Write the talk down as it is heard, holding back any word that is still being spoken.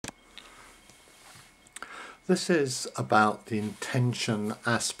This is about the intention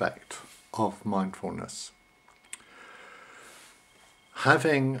aspect of mindfulness.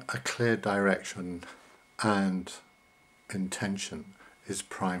 Having a clear direction and intention is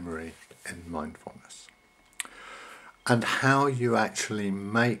primary in mindfulness. And how you actually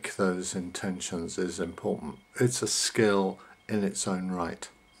make those intentions is important. It's a skill in its own right.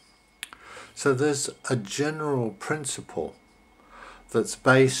 So there's a general principle that's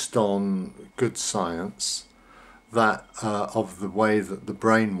based on good science that of the way that the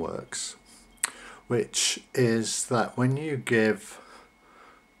brain works, which is that when you give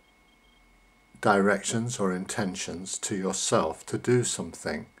directions or intentions to yourself to do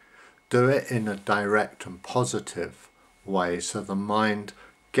something, do it in a direct and positive way so the mind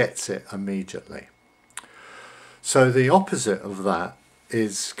gets it immediately. So the opposite of that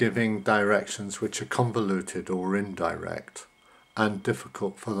is giving directions which are convoluted or indirect and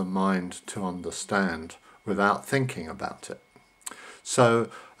difficult for the mind to understand without thinking about it. So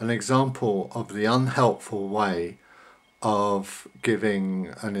an example of the unhelpful way of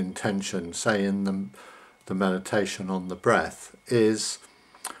giving an intention, say in the meditation on the breath, is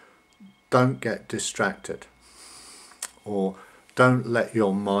don't get distracted, or don't let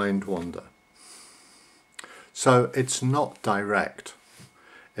your mind wander. So it's not direct.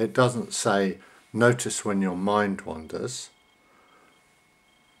 It doesn't say, notice when your mind wanders,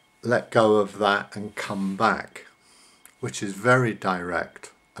 let go of that and come back, which is very direct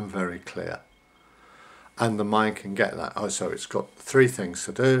and very clear. And the mind can get that. Oh, so it's got three things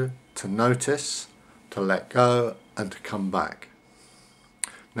to do: to notice, to let go, and to come back.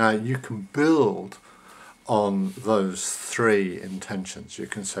 Now you can build on those three intentions. You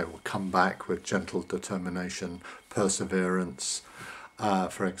can say, well, come back with gentle determination, perseverance,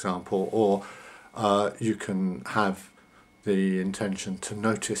 for example, or you can have the intention to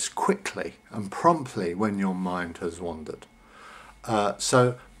notice quickly and promptly when your mind has wandered.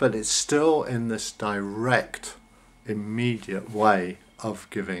 But it's still in this direct, immediate way of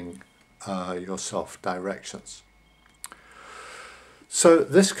giving yourself directions. So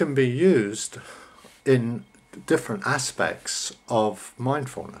this can be used in different aspects of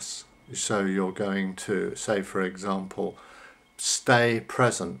mindfulness. So you're going to say, for example, stay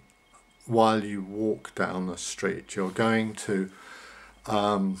present while you walk down the street. You're going to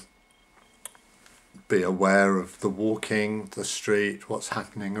be aware of the walking, the street, what's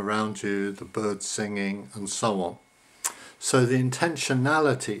happening around you, the birds singing, and so on. So the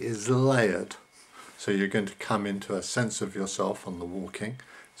intentionality is layered. So you're going to come into a sense of yourself on the walking.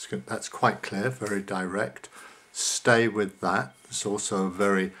 That's quite clear, very direct. Stay with that. It's also a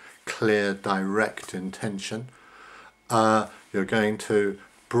very clear, direct intention. You're going to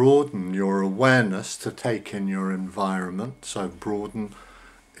broaden your awareness to take in your environment. So broaden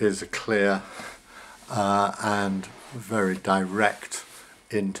is a clear and very direct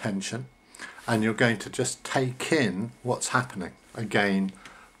intention. And you're going to just take in what's happening. Again,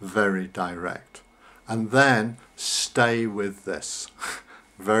 very direct. And then stay with this.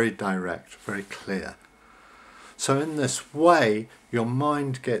 Very direct, very clear. So in this way, your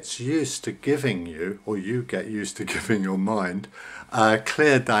mind gets used to giving you, or you get used to giving your mind,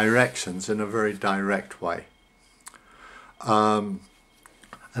 clear directions in a very direct way. And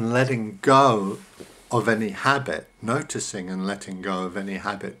letting go of any habit, noticing and letting go of any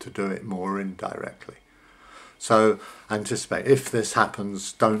habit to do it more indirectly. So anticipate, if this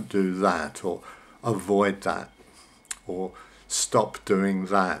happens, don't do that, or avoid that, or stop doing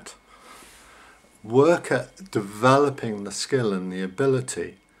that. Work at developing the skill and the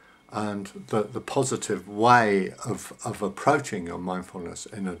ability and the positive way of approaching your mindfulness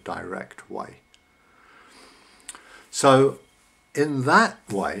in a direct way. So in that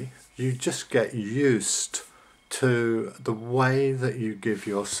way, you just get used to the way that you give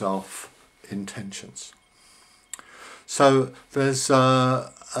yourself intentions. So there's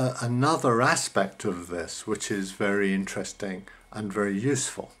another aspect of this which is very interesting and very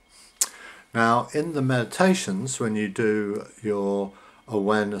useful. Now, in the meditations, when you do your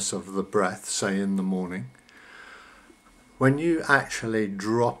awareness of the breath, say in the morning, when you actually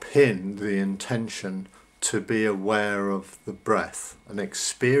drop in the intention to be aware of the breath and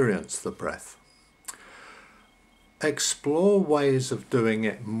experience the breath, explore ways of doing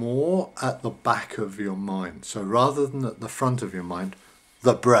it more at the back of your mind. So rather than at the front of your mind,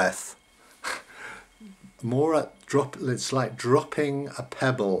 the breath, more at it's like dropping a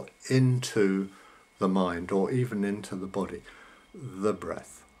pebble into the mind or even into the body. The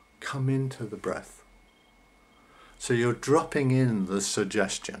breath. Come into the breath. So you're dropping in the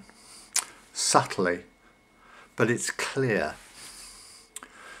suggestion subtly, but it's clear.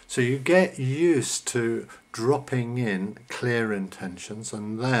 So you get used to dropping in clear intentions,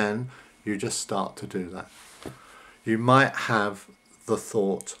 and then you just start to do that. You might have the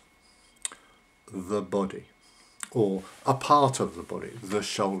thought, the body, or a part of the body, the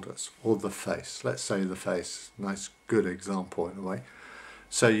shoulders, or the face. Let's say the face, nice good example in a way.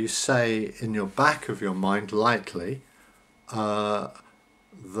 So you say in your back of your mind lightly, the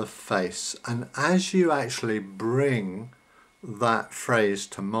face, and as you actually bring that phrase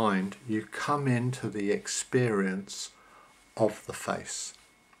to mind, you come into the experience of the face.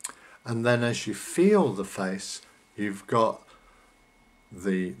 And then as you feel the face, you've got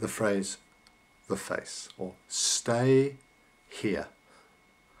the phrase, the face, or stay here.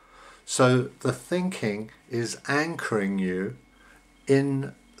 So the thinking is anchoring you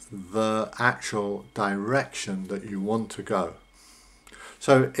in the actual direction that you want to go.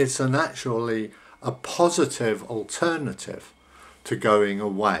 So it's actually a positive alternative to going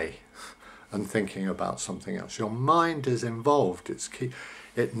away and thinking about something else. Your mind is involved.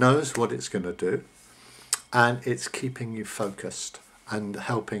 It knows what it's going to do, and it's keeping you focused and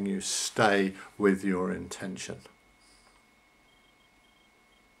helping you stay with your intention.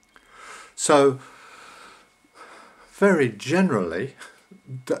 So very generally,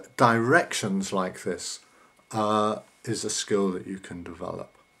 directions like this is a skill that you can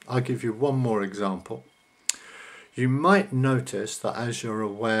develop. I'll give you one more example. You might notice that as you're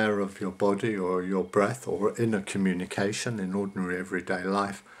aware of your body or your breath, or in a communication in ordinary everyday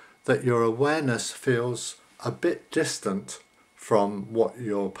life, that your awareness feels a bit distant from what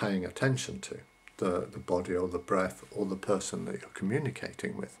you're paying attention to, the body or the breath or the person that you're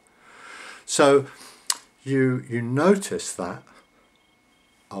communicating with. So you notice that,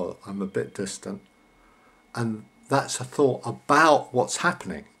 oh, I'm a bit distant, and that's a thought about what's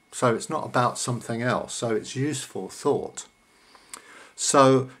happening. So it's not about something else. So it's useful thought.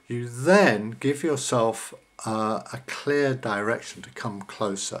 So you then give yourself a clear direction to come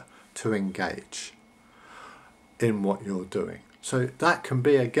closer, to engage in what you're doing. So that can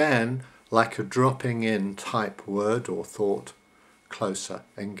be, again, like a dropping in type word or thought: closer,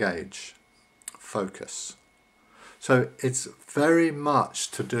 engage, focus. So it's very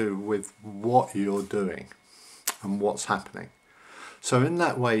much to do with what you're doing and what's happening. So in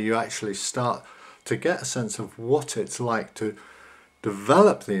that way, you actually start to get a sense of what it's like to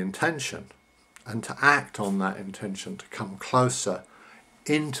develop the intention and to act on that intention, to come closer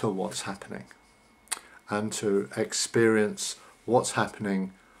into what's happening and to experience what's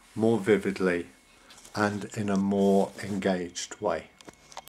happening more vividly and in a more engaged way.